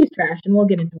Evanstar, and she's trash, and we'll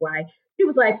get into why. She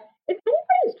was like, if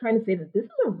anybody is trying to say that this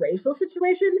is a racial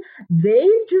situation,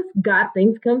 they've just got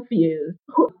things confused.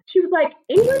 She was like,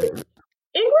 England is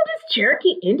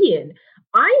Cherokee Indian.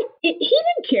 He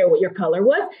didn't care what your color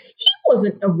was. He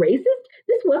wasn't a racist.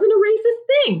 This wasn't a racist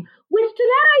thing. Which to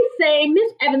that I say,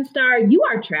 Miss Evanstar, you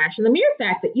are trash. And the mere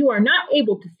fact that you are not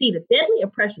able to see the deadly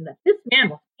oppression that this man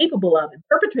was capable of and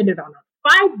perpetrated on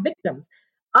 5 victims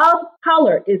of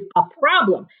color is a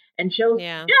problem and shows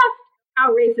just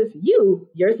how racist you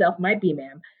yourself might be,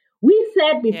 ma'am. We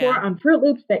said before on Fruit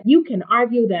Loops that you can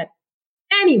argue that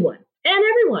anyone and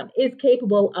everyone is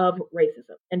capable of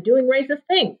racism and doing racist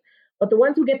things. But the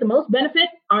ones who get the most benefit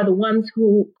are the ones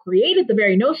who created the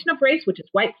very notion of race, which is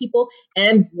white people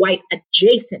and white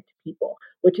adjacent people,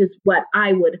 which is what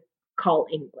I would call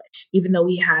English, even though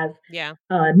he has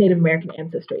Native American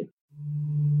ancestry.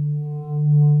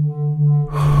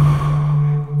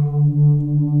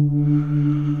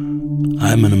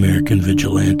 I'm an American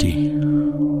vigilante.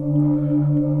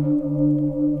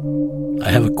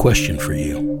 I have a question for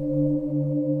you.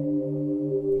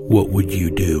 What would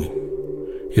you do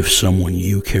if someone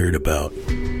you cared about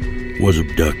was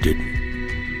abducted,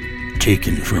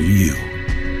 taken from you?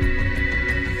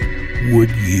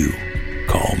 Would you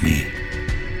call me?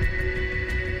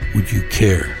 Would you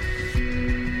care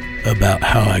about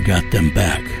how I got them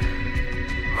back?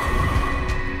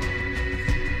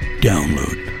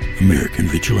 Download American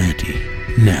Vigilante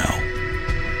now.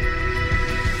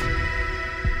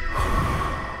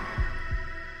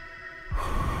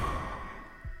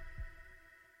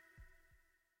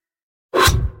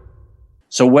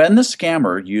 So when the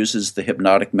scammer uses the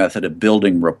hypnotic method of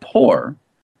building rapport,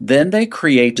 then they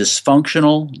create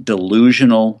dysfunctional,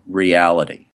 delusional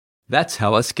reality. That's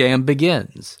how a scam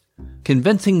begins,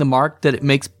 convincing the mark that it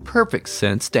makes perfect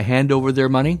sense to hand over their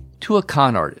money to a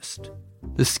con artist.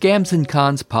 The Scams and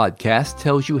Cons podcast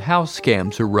tells you how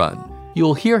scams are run.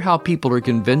 You'll hear how people are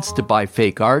convinced to buy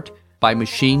fake art, buy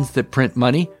machines that print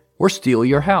money, or steal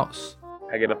your house.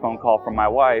 I get a phone call from my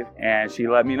wife, and she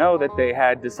let me know that they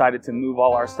had decided to move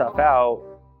all our stuff out.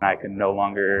 I could no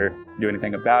longer do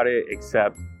anything about it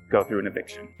except go through an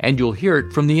eviction. And you'll hear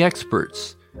it from the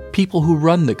experts, people who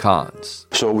run the cons.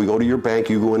 So we go to your bank,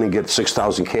 you go in and get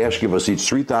 $6,000 cash, give us each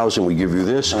 $3,000, we give you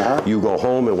this. You go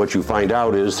home, and what you find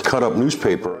out is cut up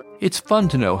newspaper. It's fun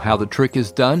to know how the trick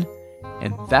is done,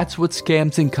 and that's what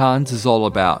Scams and Cons is all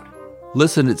about.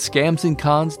 Listen at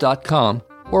scamsandcons.com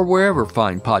or wherever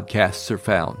fine podcasts are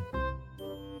found.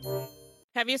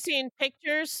 Have you seen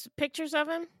pictures of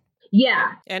him?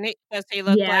 Yeah. And does he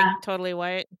look like totally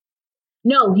white?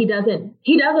 No, he doesn't.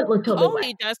 He doesn't look totally white. Oh,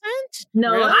 he doesn't?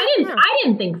 No, really? I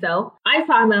didn't think so. I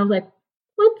saw him and I was like,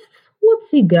 what's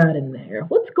he got in there?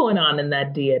 What's going on in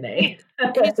that DNA?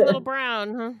 He's a little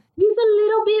brown, huh? He's a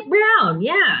little bit brown,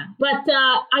 yeah. But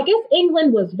I guess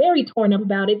England was very torn up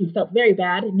about it. He felt very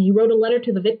bad, and he wrote a letter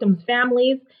to the victims'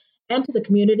 families and to the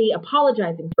community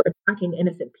apologizing for attacking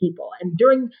innocent people. And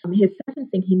during his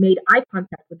sentencing, he made eye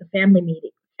contact with the family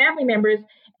members,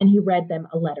 and he read them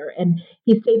a letter. And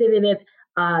he stated in it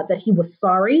that he was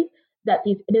sorry that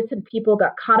these innocent people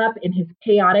got caught up in his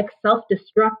chaotic,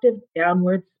 self-destructive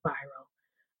downward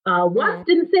spiral. Watts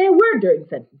didn't say a word during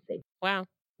sentencing. Wow.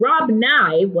 Rob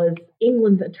Nye was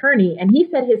England's attorney, and he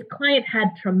said his client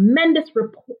had tremendous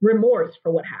remorse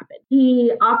for what happened.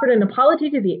 He offered an apology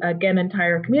to the,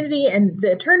 entire community, and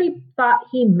the attorney thought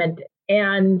he meant it.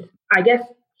 And I guess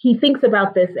he thinks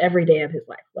about this every day of his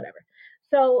life, whatever.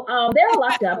 So they're all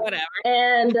locked up. Whatever.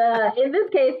 And in this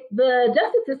case, the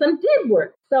justice system did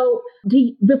work. So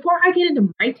before I get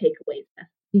into my takeaways,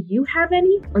 do you have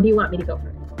any, or do you want me to go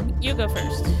first? You go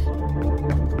first.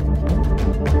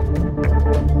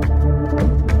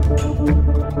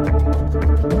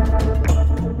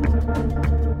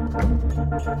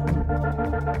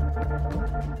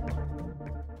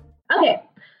 Okay,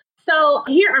 so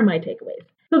here are my takeaways.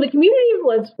 So the community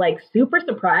was like super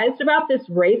surprised about this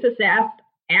racist ass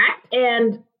act,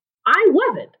 and I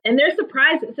wasn't. And their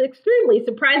surprise is extremely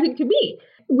surprising to me.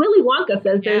 Willy Wonka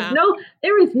says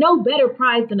there is no better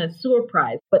prize than a sewer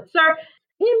prize. But sir,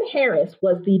 Tim Harris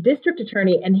was the district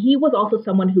attorney, and he was also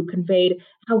someone who conveyed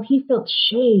how he felt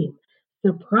shame,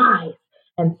 surprise,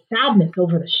 and sadness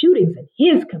over the shootings in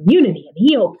his community, and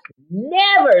he hopes to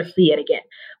never see it again.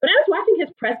 But I was watching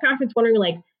his press conference wondering,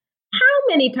 like, how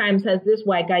many times has this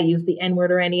white guy used the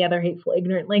N-word or any other hateful,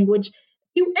 ignorant language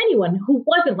to anyone who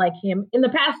wasn't like him in the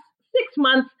past 6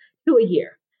 months to a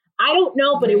year? I don't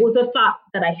know, but it was a thought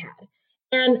that I had.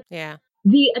 And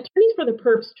the attorneys for the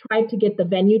perps tried to get the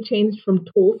venue changed from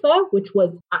Tulsa, which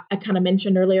was, I kind of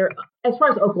mentioned earlier, as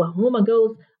far as Oklahoma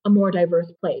goes, a more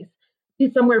diverse place, to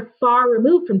somewhere far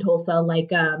removed from Tulsa, like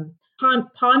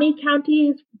Pawnee County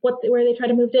is where they tried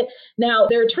to move it. Now,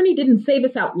 their attorney didn't say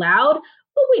this out loud,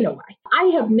 but we know why.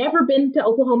 I have never been to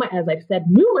Oklahoma, as I've said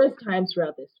numerous times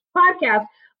throughout this podcast,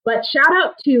 but shout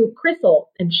out to Crystal,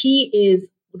 and she is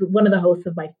one of the hosts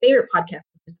of my favorite podcast,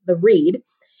 which is The Read,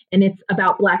 and it's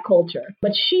about Black culture.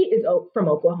 But she is from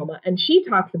Oklahoma, and she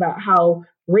talks about how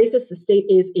racist the state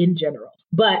is in general,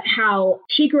 but how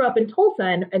she grew up in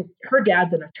Tulsa, and her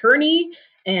dad's an attorney,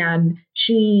 and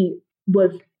she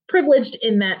was privileged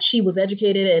in that she was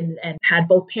educated and had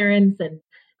both parents and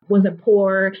wasn't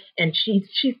poor, and she's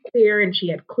queer, and she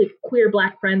had queer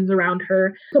Black friends around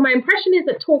her. So my impression is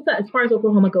that Tulsa, as far as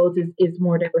Oklahoma goes, is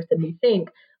more diverse than we think.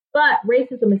 But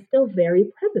racism is still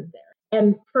very present there.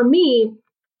 And for me,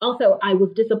 also, I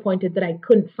was disappointed that I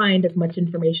couldn't find as much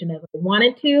information as I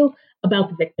wanted to about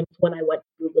the victims when I went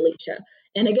to Alicia.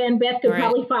 And again, Beth could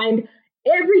probably find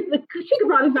she could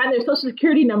probably find their social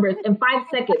security numbers in 5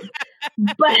 seconds.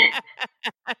 But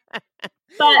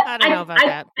I don't know about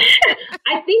that.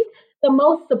 I think the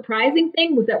most surprising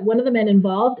thing was that one of the men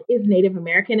involved is Native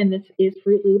American, and this is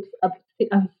Fruit Loops, a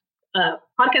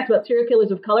podcast about serial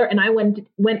killers of color. And I went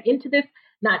into this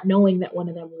not knowing that one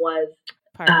of them was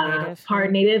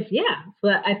part Native. Yeah, so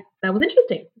that was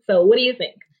interesting. So what do you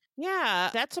think? Yeah,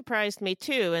 that surprised me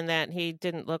too, in that he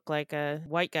didn't look like a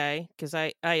white guy, because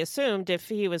I assumed if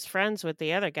he was friends with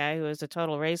the other guy who was a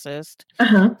total racist,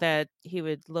 that he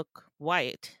would look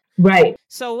white. Right.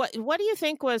 So what do you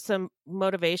think was the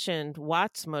motivation,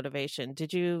 Watt's motivation?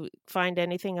 Did you find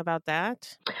anything about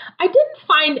that? I didn't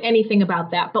find anything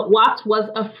about that, but Watts was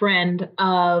a friend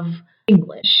of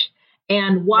English.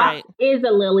 And Watts is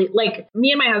a Lily. Like,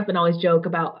 me and my husband always joke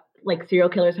about, like, serial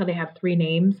killers, how they have 3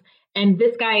 names. And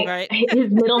this guy,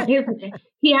 his middle,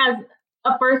 he has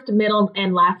a first, middle,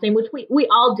 and last name, which we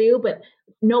all do, but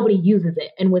nobody uses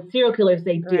it. And with serial killers,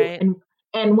 they do. Right.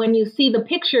 And when you see the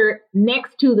picture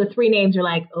next to the 3 names, you're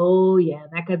like, oh yeah,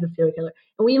 that guy's a serial killer.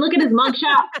 And when you look at his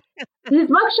mugshot, his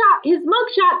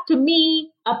mugshot to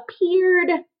me appeared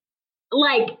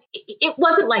like it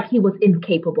wasn't like he was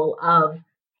incapable of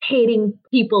hating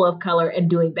people of color and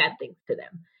doing bad things to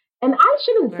them. And I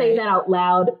shouldn't say that out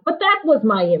loud, but that was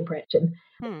my impression.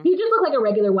 He just looked like a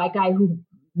regular white guy who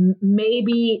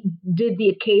maybe did the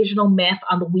occasional meth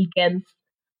on the weekends,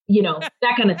 you know,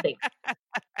 that kind of thing.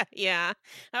 Yeah.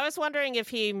 I was wondering if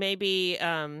he maybe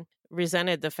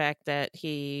resented the fact that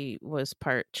he was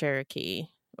part Cherokee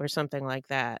or something like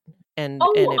that. And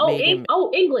English,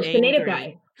 angry. the native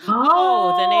guy.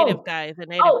 The native guy.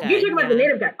 You're talking about the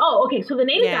native guy. Oh, okay. So the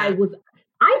native guy was,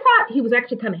 I thought he was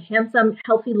actually kind of handsome,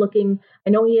 healthy looking. I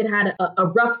know he had a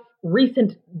rough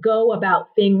recent go about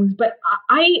things, but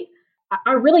I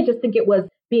really just think it was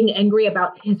being angry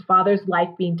about his father's life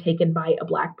being taken by a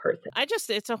Black person.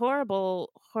 It's a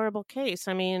horrible, horrible case.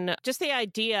 I mean, just the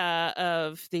idea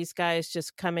of these guys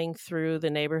just coming through the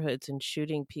neighborhoods and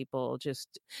shooting people,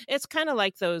 it's kind of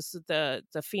like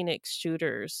the Phoenix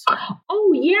shooters.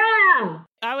 Oh, yeah.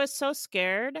 I was so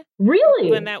scared.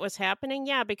 Really? When that was happening.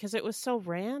 Yeah, because it was so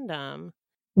random.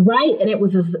 Right. And it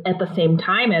was at the same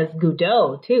time as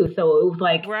Godot, too. So it was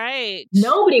like,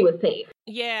 nobody was safe.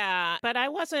 Yeah, but I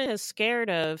wasn't as scared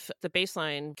of the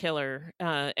baseline killer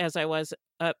as I was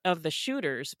of the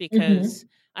shooters because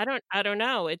I don't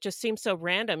know. It just seems so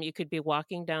random. You could be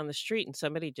walking down the street and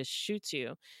somebody just shoots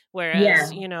you.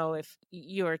 Whereas, if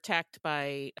you were attacked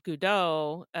by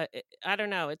Godot, I don't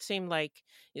know. It seemed like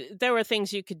there were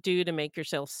things you could do to make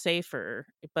yourself safer,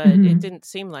 but it didn't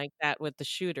seem like that with the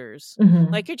shooters.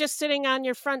 Like you're just sitting on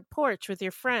your front porch with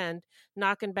your friend,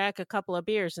 knocking back a couple of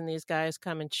beers, and these guys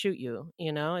come and shoot you.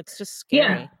 It's just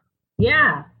scary.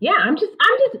 Yeah. I'm just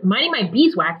minding my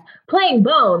beeswax, playing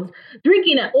bones,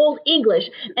 drinking an old English,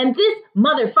 and this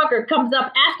motherfucker comes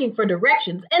up asking for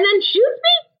directions and then shoots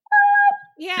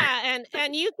me? Yeah,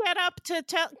 and you get up to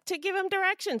give him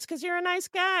directions because you're a nice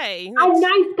guy. A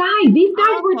nice guy. These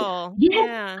guys were.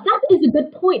 Yeah, that is a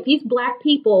good point. These Black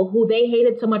people who they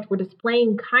hated so much were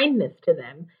displaying kindness to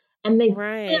them, and they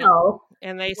still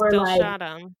shot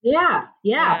him. Yeah,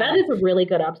 that is a really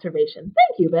good observation.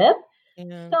 Thank you, Beth.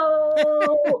 Yeah.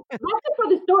 So that's it for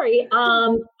the story.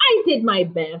 I did my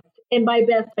best, and by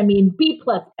best I mean B+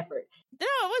 effort. No,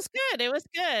 it was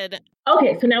good.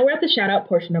 Okay, so now we're at the shout out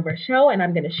portion of our show, and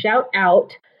I'm going to shout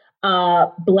out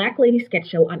Black Lady Sketch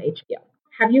Show on HBO.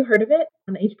 Have you heard of it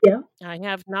on HBO? I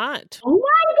have not. Oh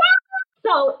my God!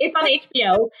 So it's on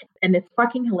HBO, and it's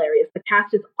fucking hilarious. The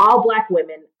cast is all Black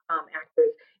women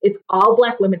actors. It's all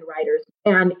Black women writers,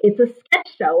 and it's a sketch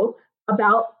show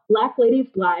about Black ladies'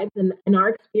 lives and our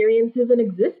experiences and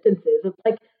existences. It's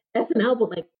like SNL, but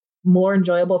like more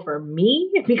enjoyable for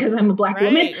me because I'm a Black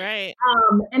woman. Right.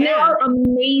 And there are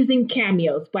amazing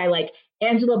cameos by like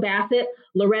Angela Bassett,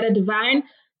 Loretta Devine,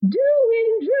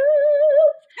 doing drugs.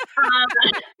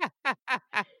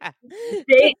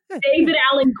 David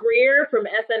Alan Grier from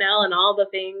SNL and all the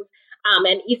things,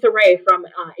 and Issa Rae from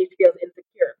HBO's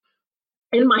Insecure.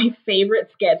 And my favorite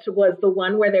sketch was the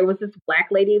one where there was this Black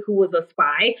lady who was a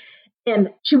spy, and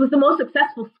she was the most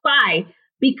successful spy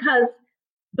because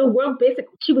the world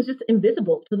she was just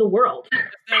invisible to the world.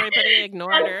 Everybody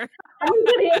ignored her.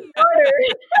 Everybody ignored her.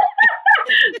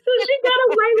 So she got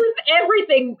away with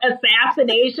everything: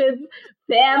 assassinations,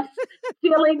 thefts,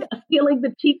 stealing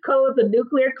the cheat codes, the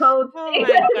nuclear codes. Oh my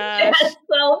gosh. That's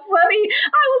so funny.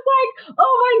 I was like,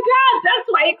 oh my God, that's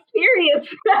my experience.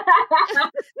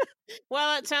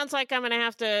 Well, it sounds like I'm going to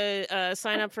have to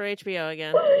sign up for HBO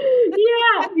again.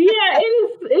 Yeah,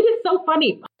 it is so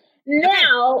funny.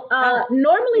 Now,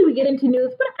 normally we get into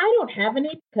news, but I don't have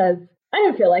any because I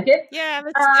don't feel like it. Yeah,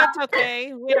 that's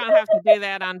okay. We don't have to do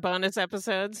that on bonus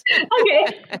episodes. Okay.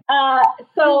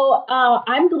 So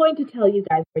I'm going to tell you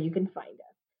guys where you can find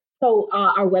us. So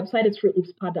our website is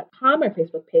FruitLoopsPod.com. Our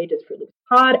Facebook page is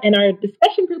FruitLoopsPod, and our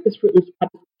discussion group is FruitLoopsPod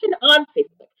Discussion on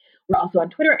Facebook. We're also on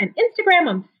Twitter and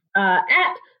Instagram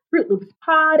at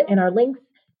FruitLoopsPod, and our links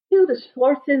to the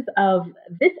sources of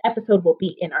this episode will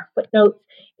be in our footnotes.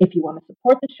 If you want to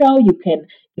support the show, you can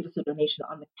give us a donation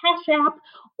on the Cash App,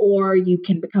 or you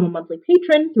can become a monthly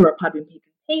patron through our Podbean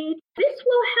patron page. This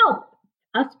will help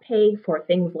us pay for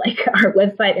things like our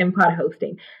website and pod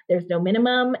hosting. There's no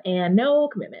minimum and no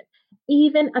commitment.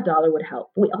 Even $1 would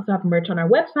help. We also have merch on our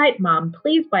website. Mom,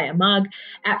 please buy a mug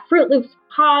at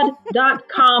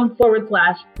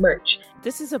fruitloopspod.com/merch.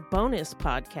 This is a bonus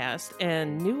podcast,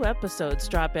 and new episodes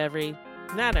drop every,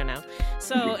 I don't know.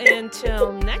 So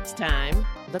until next time,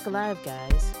 look alive,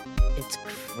 guys. It's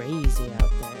crazy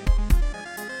out there.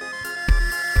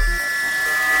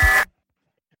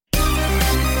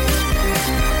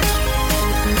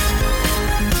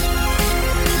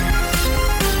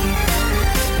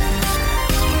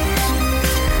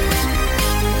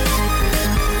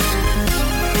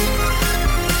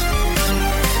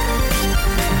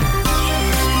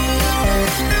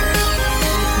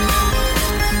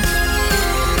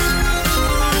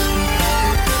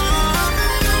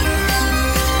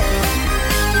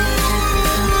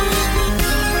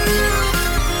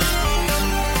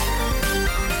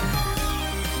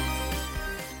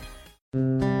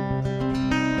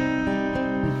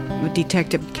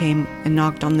 Detective came and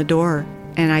knocked on the door,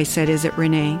 and I said, "Is it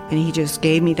Renee?" And he just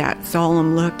gave me that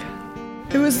solemn look.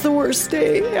 It was the worst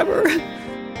day ever.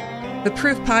 The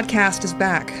Proof podcast is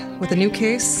back with a new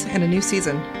case and a new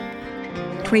season.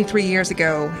 23 years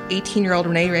ago, 18-year-old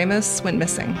Renee Ramos went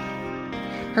missing.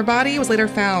 Her body was later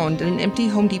found in an empty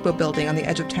Home Depot building on the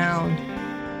edge of town.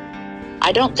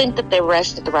 I don't think that they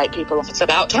arrested the right people. It's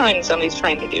about time somebody's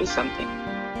trying to do something.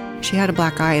 She had a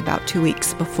black eye about 2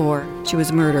 weeks before she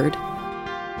was murdered.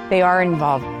 They are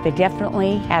involved. They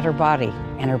definitely had her body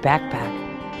and her backpack.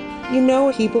 You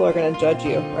know people are going to judge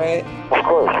you, right? Of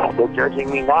course. They're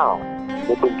judging me now.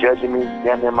 They've been judging me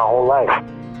damn near my whole life.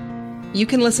 You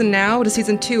can listen now to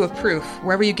Season 2 of Proof,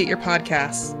 wherever you get your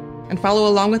podcasts. and follow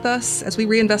along with us as we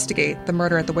reinvestigate the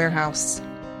murder at the warehouse.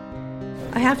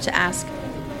 I have to ask,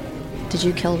 did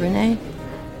you kill Renee?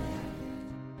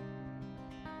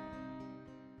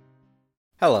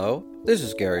 Hello, this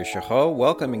is Gary Chahot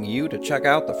welcoming you to check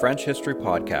out the French History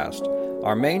Podcast.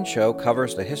 Our main show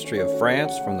covers the history of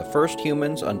France from the first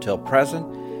humans until present.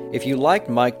 If you liked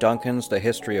Mike Duncan's The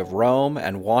History of Rome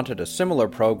and wanted a similar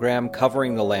program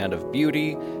covering the land of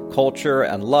beauty, culture,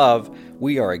 and love,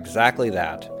 we are exactly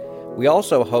that. We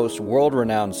also host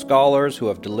world-renowned scholars who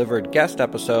have delivered guest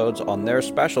episodes on their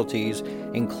specialties,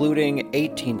 including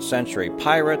 18th century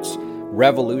pirates,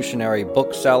 revolutionary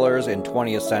booksellers in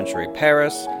 20th century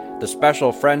Paris, the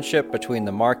special friendship between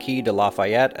the Marquis de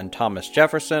Lafayette and Thomas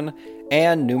Jefferson,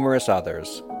 and numerous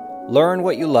others. Learn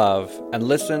what you love and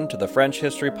listen to the French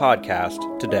History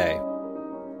Podcast today.